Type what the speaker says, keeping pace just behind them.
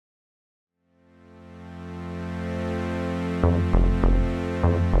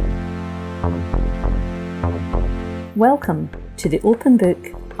Welcome to the Open Book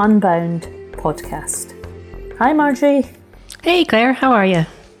Unbound podcast. Hi Marjorie. Hey Claire, how are you?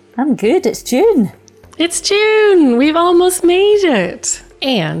 I'm good, it's June. It's June, we've almost made it.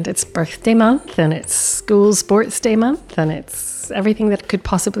 And it's birthday month, and it's school sports day month, and it's everything that could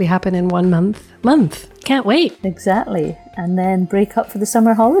possibly happen in 1 month. Can't wait. Exactly. And then break up for the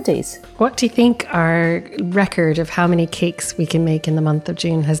summer holidays. What do you think our record of how many cakes we can make in the month of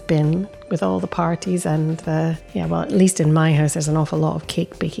June has been with all the parties and at least in my house there's an awful lot of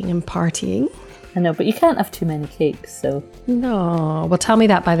cake baking and partying. I know, but you can't have too many cakes, so... No. Well, tell me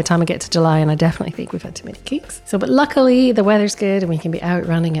that by the time I get to July, and I definitely think we've had too many cakes. But luckily, the weather's good, and we can be out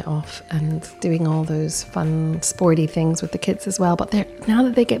running it off and doing all those fun, sporty things with the kids as well. But now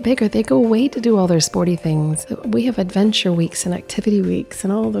that they get bigger, they go away to do all their sporty things. We have adventure weeks and activity weeks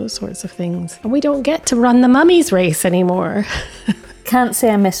and all those sorts of things. And we don't get to run the mummy's race anymore. Can't say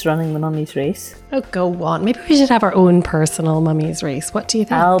I miss running the mummy's race. Oh, go on. Maybe we should have our own personal mummy's race. What do you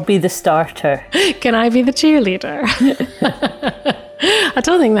think? I'll be the starter. Can I be the cheerleader? I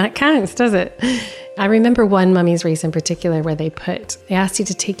don't think that counts, does it? I remember one mummy's race in particular where they asked you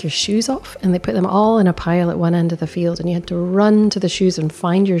to take your shoes off, and they put them all in a pile at one end of the field, and you had to run to the shoes and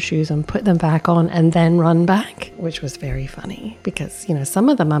find your shoes and put them back on and then run back, which was very funny because, some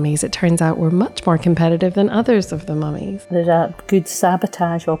of the mummies, it turns out, were much more competitive than others of the mummies. There's a good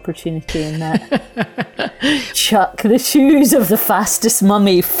sabotage opportunity in that. Chuck the shoes of the fastest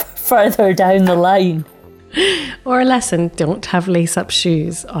mummy further down the line. Or a lesson, don't have lace-up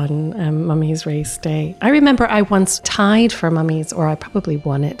shoes on Mummy's race day. I remember I once tied for Mummy's, or I probably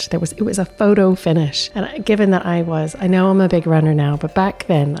won it. It was a photo finish. And given that I know I'm a big runner now, but back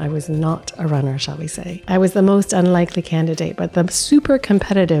then I was not a runner, shall we say. I was the most unlikely candidate, but the super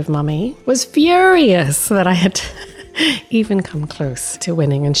competitive Mummy was furious that I had even come close to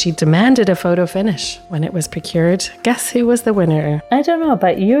winning, and she demanded a photo finish when it was procured. Guess who was the winner? I don't know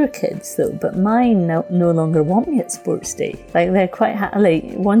about your kids though, but mine no longer want me at sports day. Like, they're quite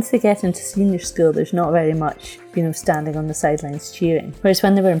once they get into senior school, there's not very much standing on the sidelines cheering, whereas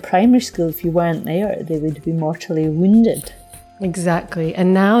when they were in primary school, if you weren't there, they would be mortally wounded. Exactly.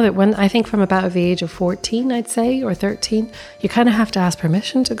 And now that I think from about the age of 14, I'd say, or 13, you kind of have to ask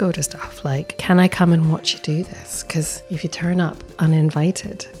permission to go to stuff like, can I come and watch you do this? Because if you turn up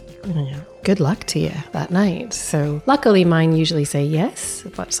uninvited, good luck to you that night. So luckily mine usually say yes,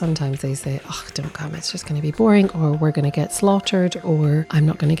 but sometimes they say, oh, don't come, it's just going to be boring, or we're going to get slaughtered, or I'm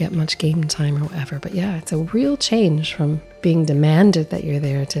not going to get much game time or whatever. But yeah, it's a real change from being demanded that you're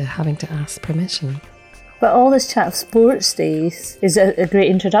there to having to ask permission. But all this chat of sports days is a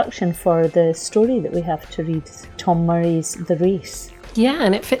great introduction for the story that we have to read, Tom Murray's The Race. Yeah,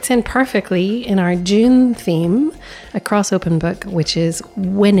 and it fits in perfectly in our June theme across Open Book, which is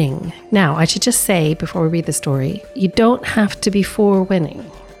winning. Now, I should just say before we read the story, you don't have to be for winning.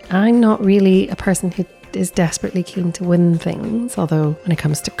 I'm not really a person who is desperately keen to win things, although when it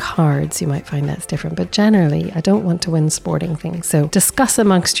comes to cards you might find that's different, but generally I don't want to win sporting things. So discuss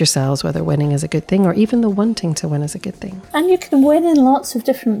amongst yourselves whether winning is a good thing, or even the wanting to win is a good thing. And you can win in lots of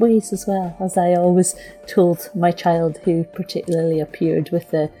different ways as well, as I always told my child, who particularly appeared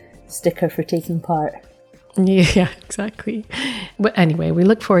with the sticker for taking part. Yeah, exactly. But anyway, we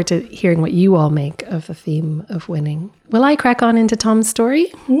look forward to hearing what you all make of the theme of winning. Will I crack on into Tom's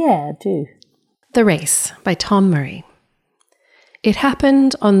story? Yeah, do. The Race by Tom Murray. It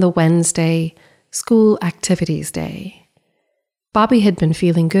happened on the Wednesday, school activities day. Bobby had been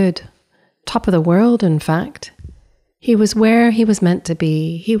feeling good. Top of the world, in fact. He was where he was meant to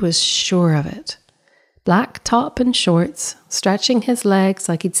be. He was sure of it. Black top and shorts, stretching his legs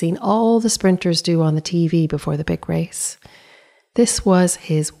like he'd seen all the sprinters do on the TV before the big race. This was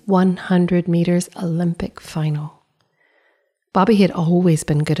his 100 meters Olympic final. Bobby had always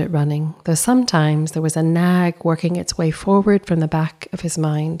been good at running, though sometimes there was a nag working its way forward from the back of his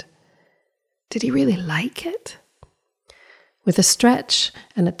mind. Did he really like it? With a stretch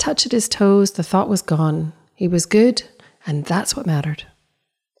and a touch at his toes, the thought was gone. He was good, and that's what mattered.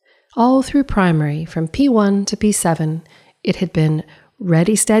 All through primary, from P1 to P7, it had been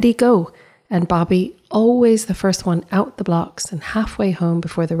ready, steady, go, and Bobby always the first one out the blocks and halfway home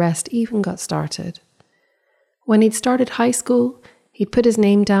before the rest even got started. When he'd started high school, he'd put his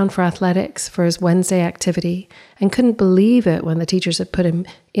name down for athletics for his Wednesday activity and couldn't believe it when the teachers had put him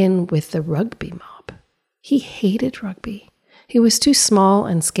in with the rugby mob. He hated rugby. He was too small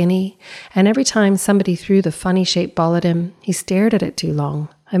and skinny, and every time somebody threw the funny-shaped ball at him, he stared at it too long,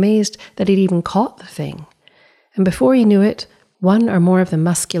 amazed that he'd even caught the thing. And before he knew it, one or more of the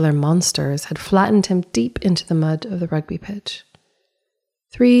muscular monsters had flattened him deep into the mud of the rugby pitch.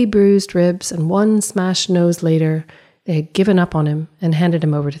 3 bruised ribs and 1 smashed nose later, they had given up on him and handed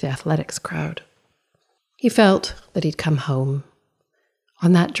him over to the athletics crowd. He felt that he'd come home.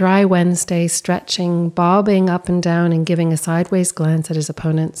 On that dry Wednesday, stretching, bobbing up and down and giving a sideways glance at his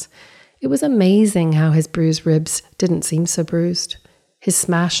opponents, it was amazing how his bruised ribs didn't seem so bruised. His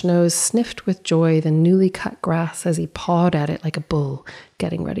smashed nose sniffed with joy the newly cut grass as he pawed at it like a bull,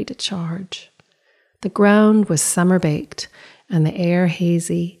 getting ready to charge. The ground was summer-baked and the air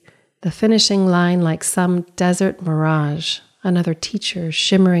hazy, the finishing line like some desert mirage, another teacher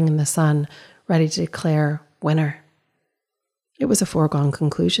shimmering in the sun, ready to declare winner. It was a foregone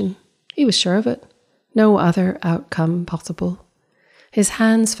conclusion. He was sure of it. No other outcome possible. His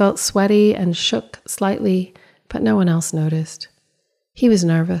hands felt sweaty and shook slightly, but no one else noticed. He was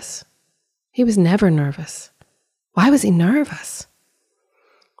nervous. He was never nervous. Why was he nervous?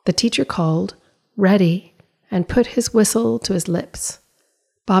 The teacher called, ready, and put his whistle to his lips.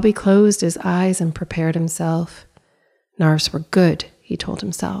 Bobby closed his eyes and prepared himself. Nerves were good, he told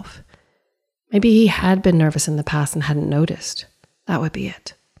himself. Maybe he had been nervous in the past and hadn't noticed. That would be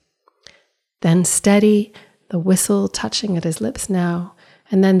it. Then steady, the whistle touching at his lips now,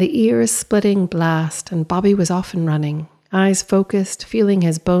 and then the ear-splitting blast, and Bobby was off and running, eyes focused, feeling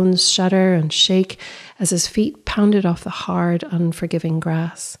his bones shudder and shake as his feet pounded off the hard, unforgiving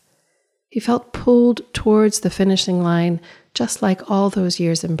grass. He felt pulled towards the finishing line, just like all those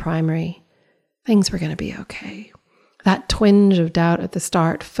years in primary. Things were going to be okay. That twinge of doubt at the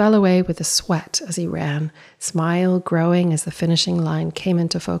start fell away with a sweat as he ran, smile growing as the finishing line came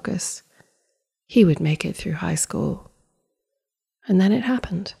into focus. He would make it through high school. And then it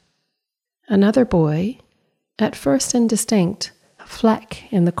happened. Another boy, at first indistinct, a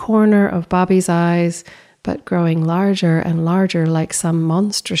fleck in the corner of Bobby's eyes, but growing larger and larger like some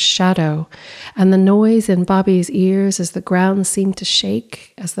monstrous shadow, and the noise in Bobby's ears as the ground seemed to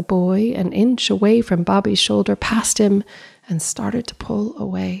shake as the boy, an inch away from Bobby's shoulder, passed him and started to pull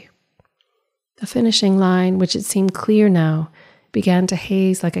away. The finishing line, which it seemed clear now, began to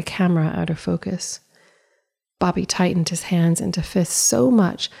haze like a camera out of focus. Bobby tightened his hands into fists so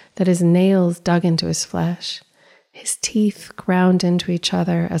much that his nails dug into his flesh. His teeth ground into each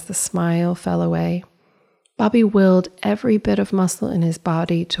other as the smile fell away. Bobby willed every bit of muscle in his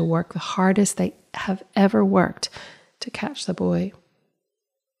body to work the hardest they have ever worked to catch the boy.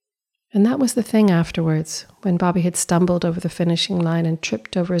 And that was the thing afterwards, when Bobby had stumbled over the finishing line and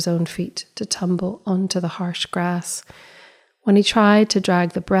tripped over his own feet to tumble onto the harsh grass, when he tried to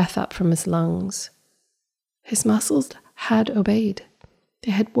drag the breath up from his lungs. His muscles had obeyed.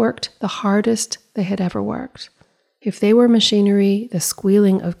 They had worked the hardest they had ever worked. If they were machinery, the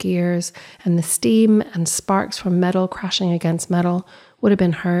squealing of gears and the steam and sparks from metal crashing against metal would have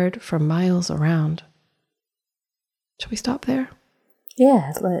been heard for miles around. Shall we stop there?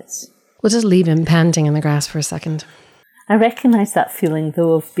 Yeah, let's. We'll just leave him panting in the grass for a second. I recognise that feeling,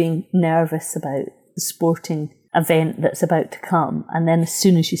 though, of being nervous about the sporting event that's about to come, and then as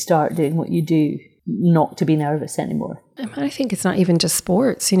soon as you start doing what you do, not to be nervous anymore. I think it's not even just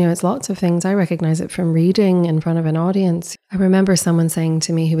sports, it's lots of things. I recognize it from reading in front of an audience. I remember someone saying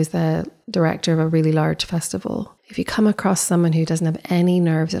to me, who was the director of a really large festival, if you come across someone who doesn't have any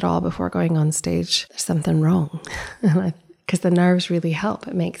nerves at all before going on stage, there's something wrong. Because the nerves really help.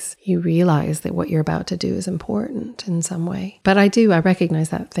 It makes you realize that what you're about to do is important in some way. But I recognize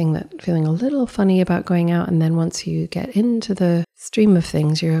that thing, that feeling a little funny about going out, and then once you get into the stream of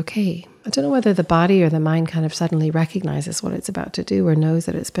things, you're okay. I don't know whether the body or the mind kind of suddenly recognizes what it's about to do or knows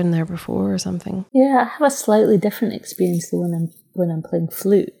that it's been there before or something. Yeah, I have a slightly different experience though when I'm playing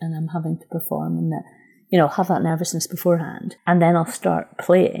flute and I'm having to perform, and that, have that nervousness beforehand, and then I'll start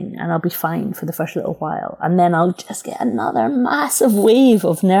playing and I'll be fine for the first little while, and then I'll just get another massive wave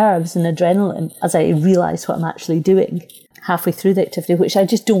of nerves and adrenaline as I realise what I'm actually doing halfway through the activity, which I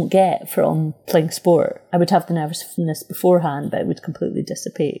just don't get from playing sport. I would have the nervousness beforehand, but it would completely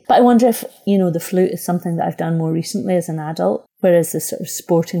dissipate. But I wonder if, the flute is something that I've done more recently as an adult, whereas this sort of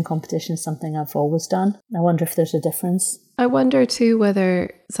sporting competition is something I've always done. I wonder if there's a difference. I wonder too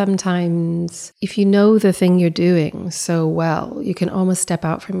whether sometimes if you know the thing you're doing so well, you can almost step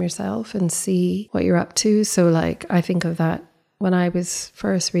out from yourself and see what you're up to. So I think of that when I was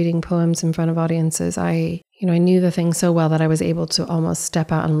first reading poems in front of audiences. I knew the thing so well that I was able to almost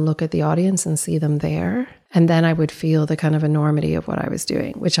step out and look at the audience and see them there. And then I would feel the kind of enormity of what I was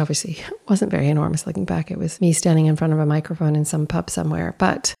doing, which obviously wasn't very enormous looking back. It was me standing in front of a microphone in some pub somewhere.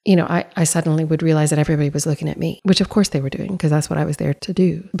 But, I suddenly would realize that everybody was looking at me, which of course they were doing because that's what I was there to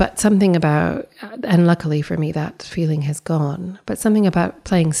do. But something about, and luckily for me, that feeling has gone. But something about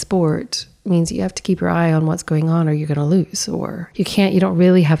playing sport means you have to keep your eye on what's going on or you're going to lose, or you don't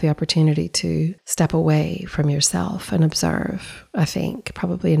really have the opportunity to step away from yourself and observe, I think,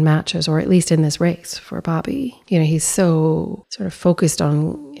 probably in matches, or at least in this race for Bobby. He's so sort of focused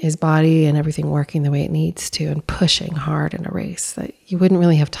on his body and everything working the way it needs to and pushing hard in a race that you wouldn't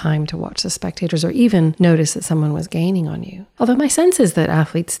really have time to watch the spectators or even notice that someone was gaining on you. Although my sense is that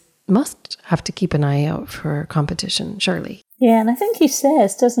athletes must have to keep an eye out for competition, surely. Yeah, and I think he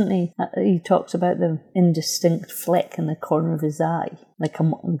says, doesn't he? He talks about the indistinct fleck in the corner of his eye, like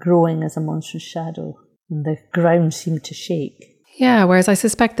growing as a monstrous shadow, and the ground seemed to shake. Yeah, whereas I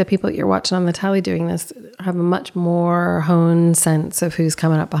suspect the people that you're watching on the telly doing this have a much more honed sense of who's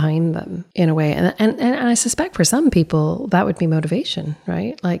coming up behind them in a way. And I suspect for some people that would be motivation,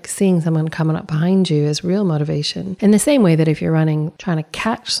 right? Like seeing someone coming up behind you is real motivation. In the same way that if you're running, trying to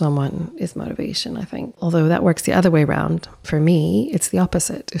catch someone is motivation, I think. Although that works the other way around. For me, it's the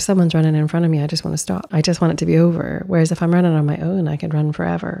opposite. If someone's running in front of me, I just want to stop. I just want it to be over. Whereas if I'm running on my own, I can run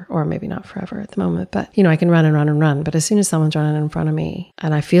forever, or maybe not forever at the moment, but I can run and run and run. But as soon as someone's running in front of me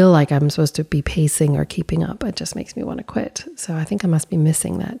and I feel like I'm supposed to be pacing or keeping up, it just makes me want to quit. So I think I must be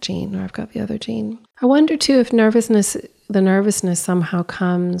missing that gene, or I've got the other gene. I wonder too if the nervousness somehow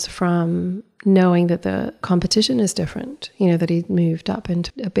comes from knowing that the competition is different, that he'd moved up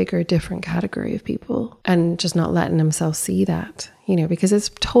into a bigger, different category of people and just not letting himself see that, because it's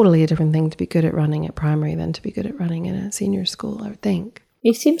totally a different thing to be good at running at primary than to be good at running in a senior school, I would think.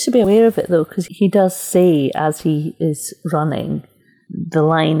 He seems to be aware of it though, because he does say as he is running, the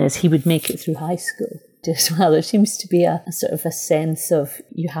line is he would make it through high school as well. There seems to be a sort of a sense of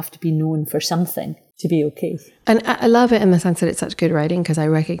you have to be known for something to be okay. And I love it in the sense that it's such good writing, because I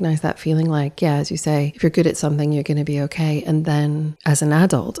recognize that feeling like, yeah, as you say, if you're good at something, you're going to be okay. And then as an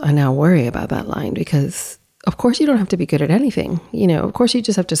adult, I now worry about that line, because of course you don't have to be good at anything. Of course you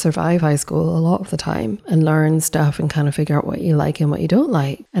just have to survive high school a lot of the time and learn stuff and kind of figure out what you like and what you don't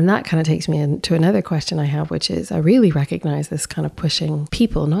like. And that kind of takes me into another question I have, which is I really recognize this kind of pushing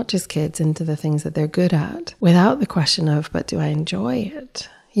people, not just kids, into the things that they're good at without the question of, but do I enjoy it?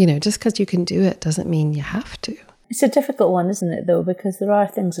 Just because you can do it doesn't mean you have to. It's a difficult one, isn't it, though, because there are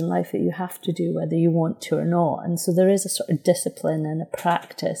things in life that you have to do whether you want to or not. And so there is a sort of discipline and a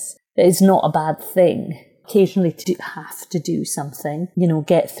practice that is not a bad thing. Occasionally to have to do something,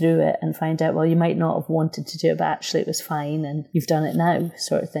 get through it and find out, well, you might not have wanted to do it, but actually it was fine and you've done it now,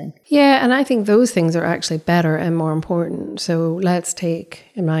 sort of thing. Yeah, and I think those things are actually better and more important. So let's take,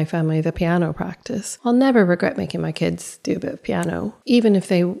 in my family, the piano practice. I'll never regret making my kids do a bit of piano, even if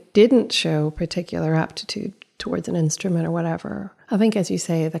they didn't show particular aptitude towards an instrument or whatever. I think, as you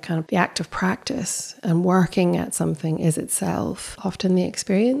say, the act of practice and working at something is itself often the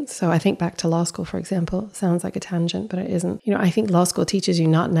experience. So I think back to law school, for example. It sounds like a tangent, but it isn't. I think law school teaches you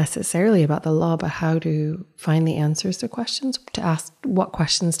not necessarily about the law, but how to find the answers to questions, to ask what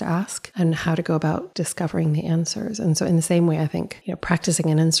questions to ask, and how to go about discovering the answers. And so in the same way, I think, practicing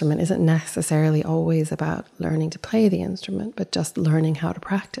an instrument isn't necessarily always about learning to play the instrument, but just learning how to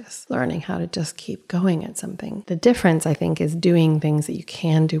practice, learning how to just keep going at something. The difference, I think, is doing things that you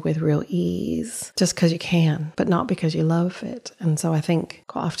can do with real ease just because you can, but not because you love it. And so I think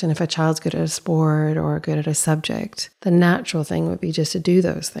quite often if a child's good at a sport or good at a subject, the natural thing would be just to do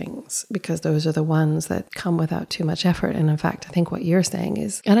those things, because those are the ones that come without too much effort. And in fact, I think what you're saying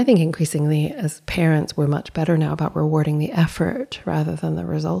is, and I think increasingly as parents, we're much better now about rewarding the effort rather than the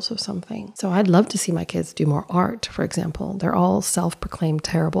results of something. So I'd love to see my kids do more art, for example. They're all self-proclaimed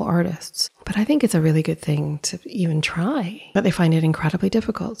terrible artists. But I think it's a really good thing to even try. But they find it incredibly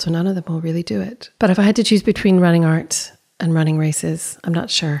difficult, so none of them will really do it. But if I had to choose between running art and running races, I'm not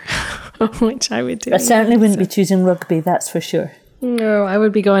sure which I would do. I certainly wouldn't be choosing rugby, that's for sure. No, I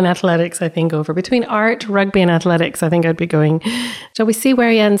would be going athletics, I think, over. Between art, rugby and athletics, I think I'd be going. Shall we see where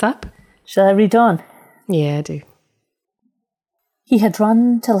he ends up? Shall I read on? Yeah, I do. He had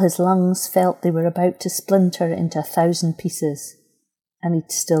run till his lungs felt they were about to splinter into 1,000 pieces, and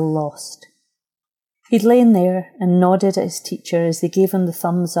he'd still lost. He'd lain there and nodded at his teacher as they gave him the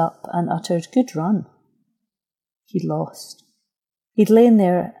thumbs up and uttered, "Good run." He'd lost. He'd lain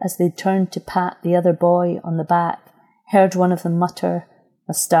there as they turned to pat the other boy on the back, heard one of them mutter,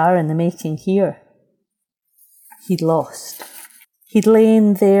 "A star in the making here." He'd lost. He'd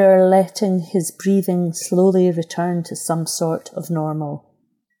lain there letting his breathing slowly return to some sort of normal.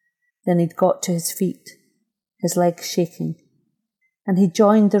 Then he'd got to his feet, his legs shaking, and he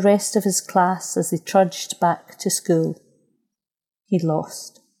joined the rest of his class as they trudged back to school. He'd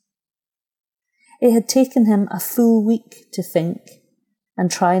lost. It had taken him a full week to think and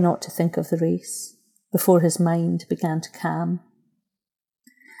try not to think of the race before his mind began to calm.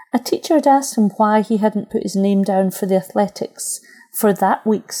 A teacher had asked him why he hadn't put his name down for the athletics for that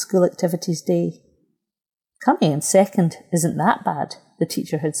week's school activities day. Coming in second isn't that bad, the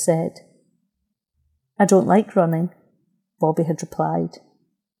teacher had said. I don't like running, Bobby had replied.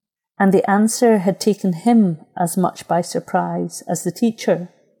 And the answer had taken him as much by surprise as the teacher.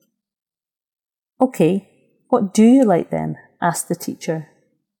 OK, what do you like then? Asked the teacher.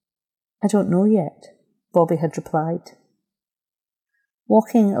 I don't know yet, Bobby had replied.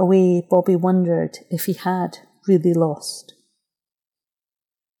 Walking away, Bobby wondered if he had really lost.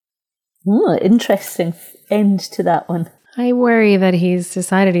 Interesting end to that one. I worry that he's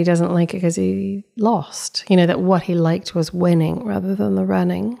decided he doesn't like it because he lost. You know, that what he liked was winning rather than the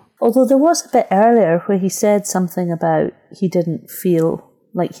running. Although there was a bit earlier where he said something about he didn't feel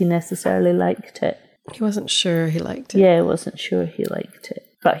like he necessarily liked it. He wasn't sure he liked it. Yeah, he wasn't sure he liked it,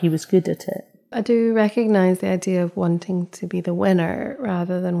 but he was good at it. I do recognise the idea of wanting to be the winner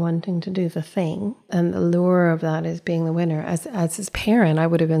rather than wanting to do the thing. And the lure of that is being the winner. As his parent, I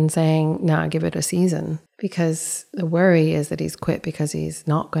would have been saying, nah, give it a season. Because the worry is that he's quit because he's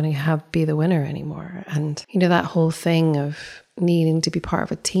not going to be the winner anymore. And, you know, that whole thing of needing to be part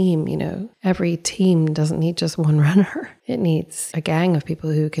of a team, you know, every team doesn't need just one runner. It needs a gang of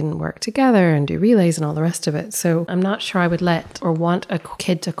people who can work together and do relays and all the rest of it. So I'm not sure I would let or want a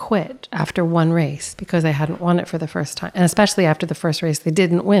kid to quit after one race because they hadn't won it for the first time. And especially after the first race, they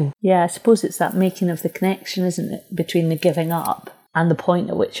didn't win. Yeah, I suppose it's that making of the connection, isn't it, between the giving up and the point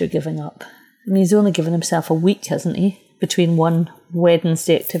at which you're giving up. I mean, he's only given himself a week, hasn't he? Between one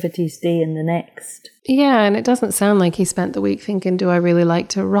Wednesday activities day and the next. Yeah, and it doesn't sound like he spent the week thinking, do I really like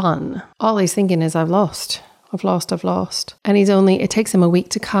to run? All he's thinking is, I've lost. And it takes him a week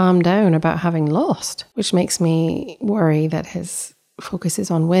to calm down about having lost, which makes me worry that his focus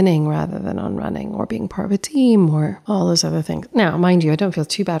is on winning rather than on running or being part of a team or all those other things. Now, mind you, I don't feel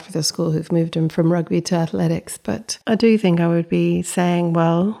too bad for the school who've moved him from rugby to athletics, but I do think I would be saying,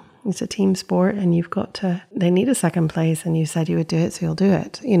 well, it's a team sport and they need a second place and you said you would do it, so you'll do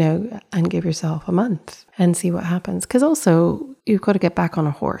it, you know, and give yourself a month and see what happens. Because also you've got to get back on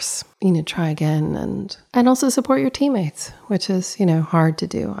a horse, you know, try again and also support your teammates, which is, you know, hard to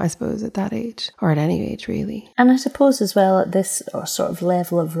do, I suppose, at that age or at any age really. And I suppose as well at this sort of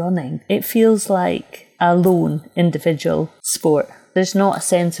level of running, it feels like a lone individual sport. There's not a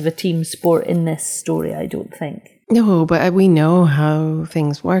sense of a team sport in this story, I don't think. No, but we know how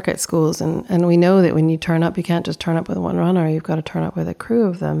things work at schools and we know that when you turn up, you can't just turn up with one runner, you've got to turn up with a crew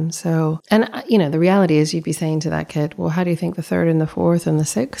of them. So, and you know, the reality is you'd be saying to that kid, well, how do you think the third and the fourth and the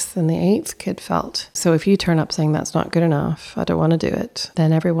sixth and the eighth kid felt? So if you turn up saying that's not good enough, I don't want to do it,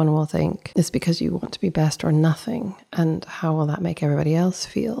 then everyone will think it's because you want to be best or nothing. And how will that make everybody else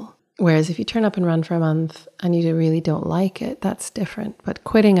feel? Whereas if you turn up and run for a month and you really don't like it, that's different. But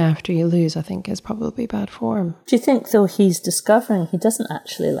quitting after you lose, I think, is probably bad form. Do you think, though, he's discovering he doesn't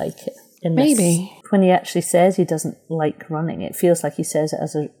actually like it? Maybe. When he actually says he doesn't like running, it feels like he says it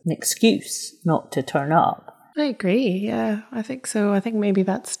as an excuse not to turn up. I agree, yeah. I think so. I think maybe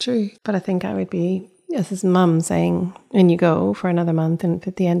that's true. But I think I would be, as his mum saying, and you go for another month and if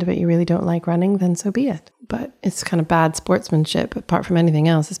at the end of it you really don't like running, then so be it. But it's kind of bad sportsmanship. Apart from anything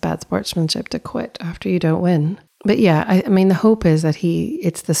else, it's bad sportsmanship to quit after you don't win. But yeah, I mean, the hope is that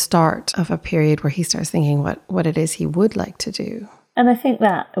it's the start of a period where he starts thinking what it is he would like to do. And I think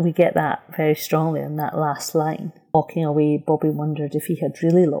that we get that very strongly in that last line. Walking away, Bobby wondered if he had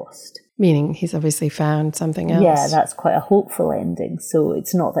really lost. Meaning he's obviously found something else. Yeah, that's quite a hopeful ending. So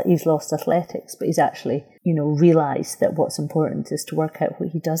it's not that he's lost athletics, but he's actually, you know, realised that what's important is to work out what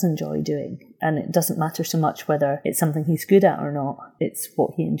he does enjoy doing. And it doesn't matter so much whether it's something he's good at or not. It's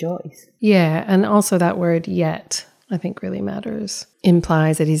what he enjoys. Yeah, and also that word yet, I think really matters.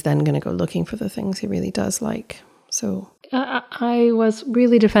 Implies that he's then going to go looking for the things he really does like. So I was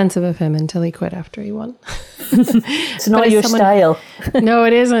really defensive of him until he quit after he won. It's not your style. No,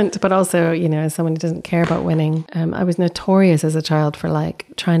 it isn't. But also, you know, as someone who doesn't care about winning, I was notorious as a child for like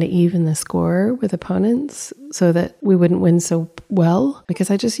trying to even the score with opponents so that we wouldn't win so well,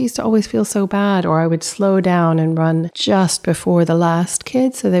 because I just used to always feel so bad, or I would slow down and run just before the last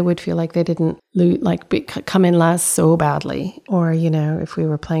kid so they would feel like they didn't come in last so badly. Or, you know, if we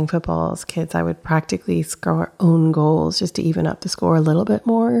were playing football as kids, I would practically score own goals just to even up the score a little bit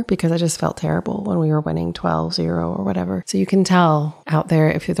more, because I just felt terrible when we were winning 12-0 or whatever. So you can tell out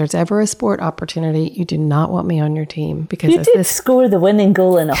there, if there's ever a sport opportunity, you do not want me on your team, because you did score the winning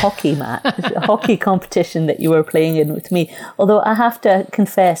goal in a hockey match, a hockey competition that you were playing in with me. Although I have to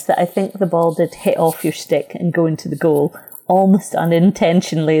confess that I think the ball did hit off your stick and go into the goal almost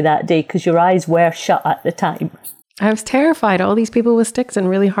unintentionally that day, because your eyes were shut at the time. I was terrified. All these people with sticks and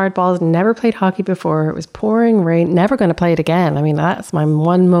really hard balls, never played hockey before. It was pouring rain, never going to play it again. I mean, that's my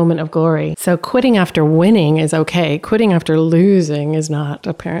one moment of glory. So quitting after winning is okay. Quitting after losing is not,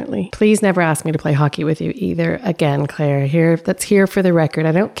 apparently. Please never ask me to play hockey with you either. Again, Claire, that's here for the record.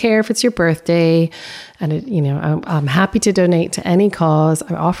 I don't care if it's your birthday. And, I'm happy to donate to any cause.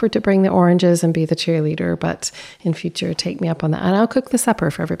 I offered to bring the oranges and be the cheerleader, but in future, take me up on that. And I'll cook the supper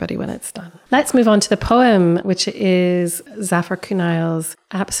for everybody when it's done. Let's move on to the poem, which is Zaffar Kunial's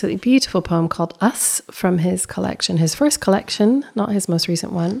absolutely beautiful poem called Us from his collection. His first collection, not his most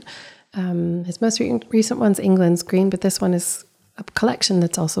recent one. His most recent one's England's Green, but this one is a collection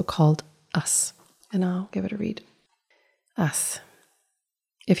that's also called Us. And I'll give it a read. Us.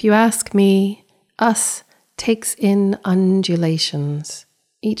 If you ask me, us takes in undulations,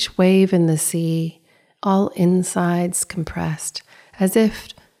 each wave in the sea, all insides compressed, as if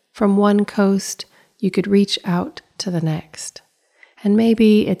from one coast you could reach out to the next. And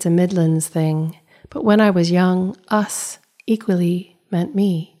maybe it's a Midlands thing, but when I was young, us equally meant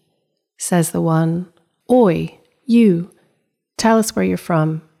me. Says the one, Oi, you, tell us where you're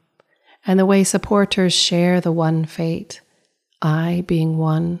from. And the way supporters share the one fate, I, being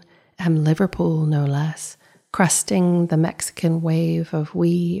one, am Liverpool no less, cresting the Mexican wave of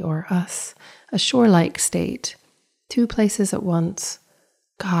we or us, a shore-like state, two places at once,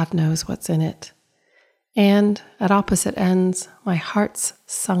 God knows what's in it. And at opposite ends, my heart's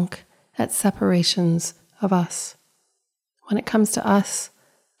sunk at separations of us. When it comes to us,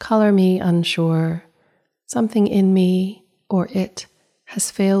 color me unsure, something in me or it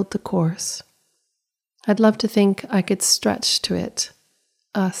has failed the course. I'd love to think I could stretch to it,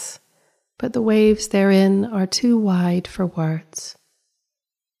 us, but the waves therein are too wide for words.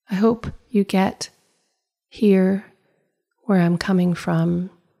 I hope you get here where I'm coming from.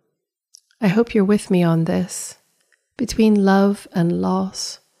 I hope you're with me on this, between love and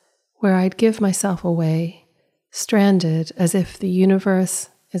loss, where I'd give myself away, stranded as if the universe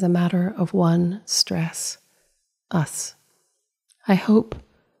is a matter of one stress, us. I hope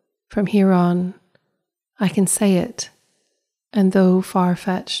from here on I can say it, and though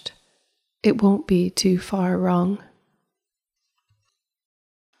far-fetched, it won't be too far wrong.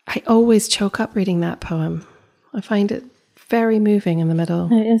 I always choke up reading that poem. I find it very moving in the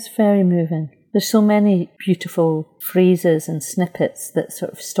middle. It is very moving. There's so many beautiful phrases and snippets that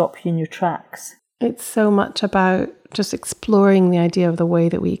sort of stop you in your tracks. It's so much about just exploring the idea of the way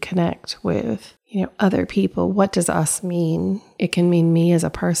that we connect with, other people. What does us mean? It can mean me as a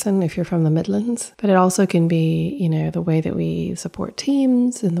person if you're from the Midlands, but it also can be, the way that we support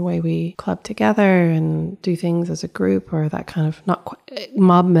teams and the way we club together and do things as a group, or that kind of not quite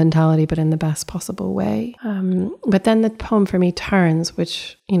mob mentality, but in the best possible way. But then the poem for me turns,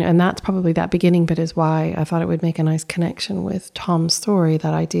 which, and that's probably that beginning bit is why I thought it would make a nice connection with Tom's story,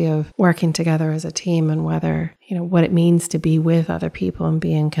 that idea of working together as a team and whether, what it means to be with other people and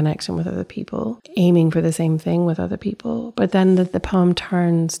be in connection with other people, aiming for the same thing with other people. But then the poem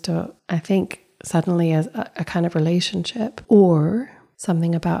turns to, I think, suddenly as a kind of relationship, or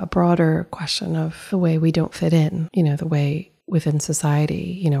something about a broader question of the way we don't fit in, the way within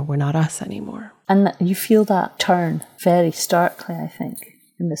society, we're not us anymore. And you feel that turn very starkly, I think,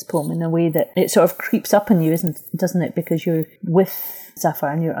 in this poem, in a way that it sort of creeps up on you, doesn't it? Because you're with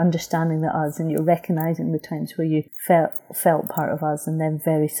Zaffar and you're understanding the us and you're recognising the times where you felt part of us, and then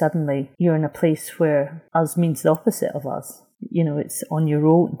very suddenly you're in a place where us means the opposite of us. It's on your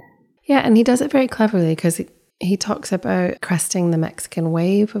own. Yeah, and he does it very cleverly because he talks about cresting the Mexican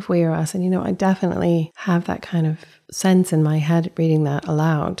wave of we or us. And, I definitely have that kind of sense in my head reading that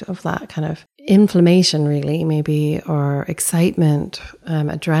aloud, of that kind of inflammation, really, maybe, or excitement,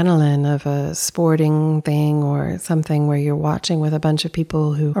 adrenaline of a sporting thing or something where you're watching with a bunch of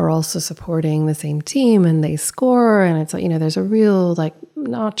people who are also supporting the same team and they score. And it's, there's a real,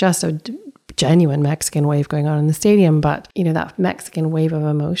 not just a genuine Mexican wave going on in the stadium, but, that Mexican wave of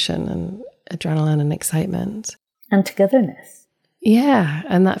emotion and adrenaline and excitement. And togetherness. Yeah,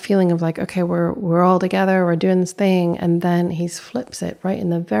 and that feeling of okay, we're all together, we're doing this thing, and then he flips it right in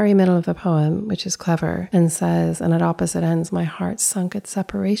the very middle of the poem, which is clever, and says, and at opposite ends, my heart sunk at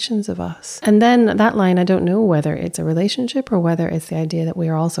separations of us. And then that line, I don't know whether it's a relationship or whether it's the idea that we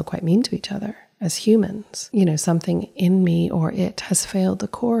are also quite mean to each other as humans. Something in me or it has failed the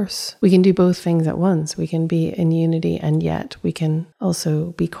course. We can do both things at once. We can be in unity, and yet we can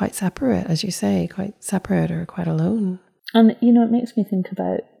also be quite separate, as you say, quite separate or quite alone. And, it makes me think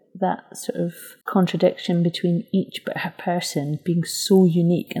about that sort of contradiction between each person being so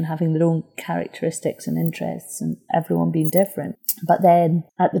unique and having their own characteristics and interests and everyone being different, but then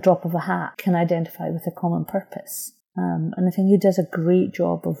at the drop of a hat can identify with a common purpose. And I think he does a great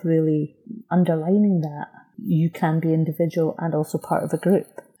job of really underlining that you can be individual and also part of a group.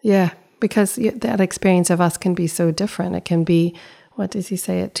 Yeah, because that experience of us can be so different. It can be, what does he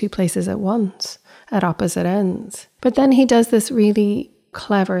say, at two places at once, at opposite ends. But then he does this really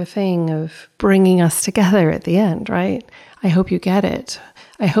clever thing of bringing us together at the end, right? I hope you get it.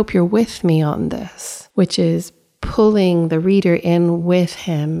 I hope you're with me on this, which is pulling the reader in with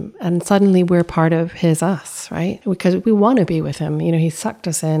him, and suddenly we're part of his us, right? Because we want to be with him. You know, he sucked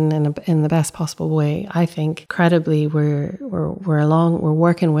us in the best possible way. I think credibly we're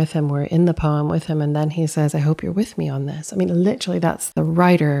working with him, we're in the poem with him, and then he says, I hope you're with me on this. I mean, literally that's the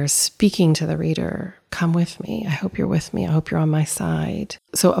writer speaking to the reader. Come with me. I hope you're with me. I hope you're on my side.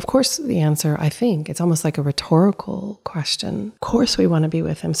 So of course the answer, I think, it's almost like a rhetorical question. Of course we want to be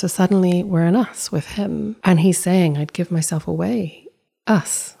with him. So suddenly we're in us with him. And he's saying, I'd give myself away.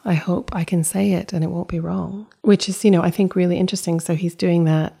 Us. I hope I can say it and it won't be wrong. Which is, I think really interesting. So he's doing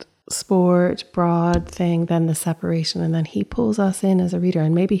that sport, broad thing, then the separation, and then he pulls us in as a reader,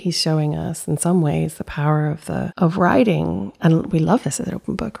 and maybe he's showing us in some ways the power of writing, and we love this as an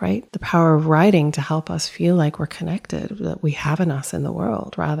open book, right? The power of writing to help us feel like we're connected, that we have in us in the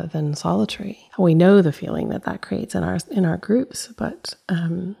world rather than solitary. And we know the feeling that creates in our groups, but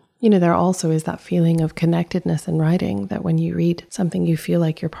there also is that feeling of connectedness in writing, that when you read something, you feel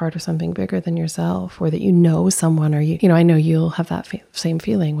like you're part of something bigger than yourself, or that you know someone, or I know you'll have that same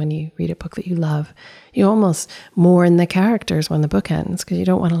feeling when you read a book that you love. You almost mourn the characters when the book ends because you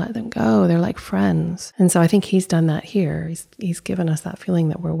don't want to let them go. They're like friends. And so I think he's done that here. He's given us that feeling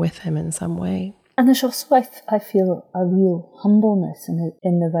that we're with him in some way. And there's also, I feel, a real humbleness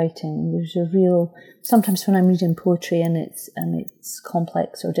in the writing. There's a real, sometimes when I'm reading poetry and it's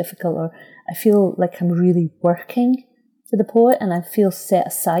complex or difficult, or I feel like I'm really working for the poet and I feel set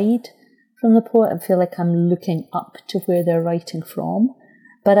aside from the poet. I feel like I'm looking up to where they're writing from.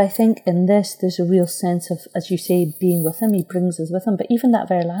 But I think in this, there's a real sense of, as you say, being with him. He brings us with him. But even that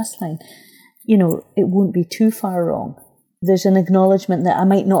very last line, it won't be too far wrong. There's an acknowledgement that I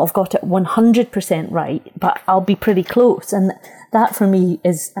might not have got it 100% right, but I'll be pretty close. And that for me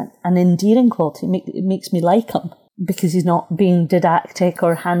is an endearing quality. It makes me like him because he's not being didactic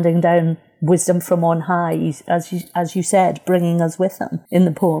or handing down wisdom from on high. He's, as you said, bringing us with him in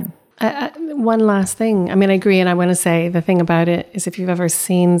the poem. One last thing. I mean, I agree. And I want to say the thing about it is if you've ever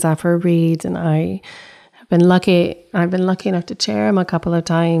seen Zaffar read, and I've been lucky enough to chair him a couple of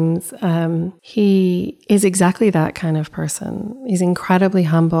times. He is exactly that kind of person. He's incredibly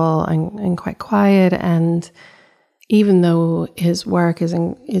humble and quite quiet. And even though his work is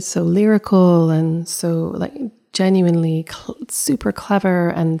so lyrical and so like genuinely super clever,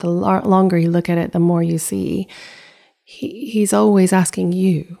 and the longer you look at it, the more you see, he's always asking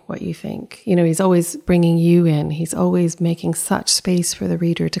you what you think. He's always bringing you in. He's always making such space for the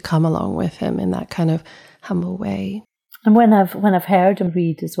reader to come along with him in that kind of humble way. And when I've heard him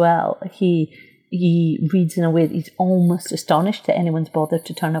read as well, he reads in a way that he's almost astonished that anyone's bothered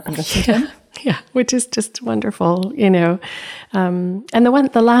to turn up and listen to him. Yeah, which is just wonderful, And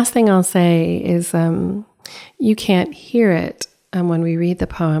the last thing I'll say is you can't hear it when we read the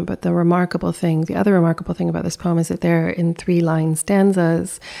poem, but the other remarkable thing about this poem is that they're in 3-line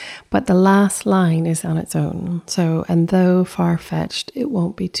stanzas, but the last line is on its own. So, and though far-fetched, it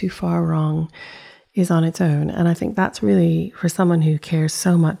won't be too far wrong, is on its own. And I think that's really, for someone who cares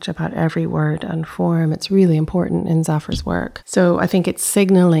so much about every word and form, it's really important in Zaffar's work. So I think it's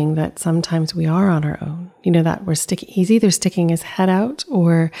signaling that sometimes we are on our own, that he's either sticking his head out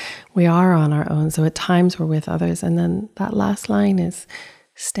or we are on our own. So at times we're with others. And then that last line is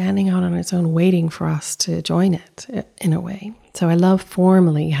standing out on its own, waiting for us to join it in a way. So I love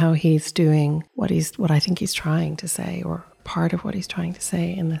formally how he's doing what I think he's trying to say, or part of what he's trying to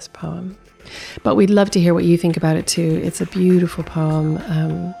say in this poem. But we'd love to hear what you think about it too. It's a beautiful poem,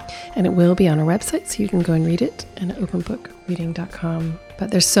 and it will be on our website, so you can go and read it at openbookreading.com. But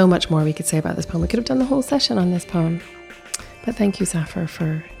there's so much more we could say about this poem. We could have done the whole session on this poem. But thank you, Zaffar,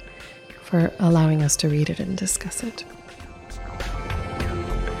 for allowing us to read it and discuss it.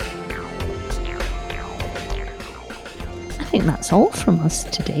 I think that's all from us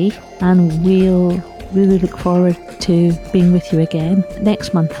today, and we'll really look forward to being with you again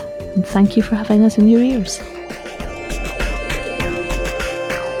next month. And thank you for having us in your ears.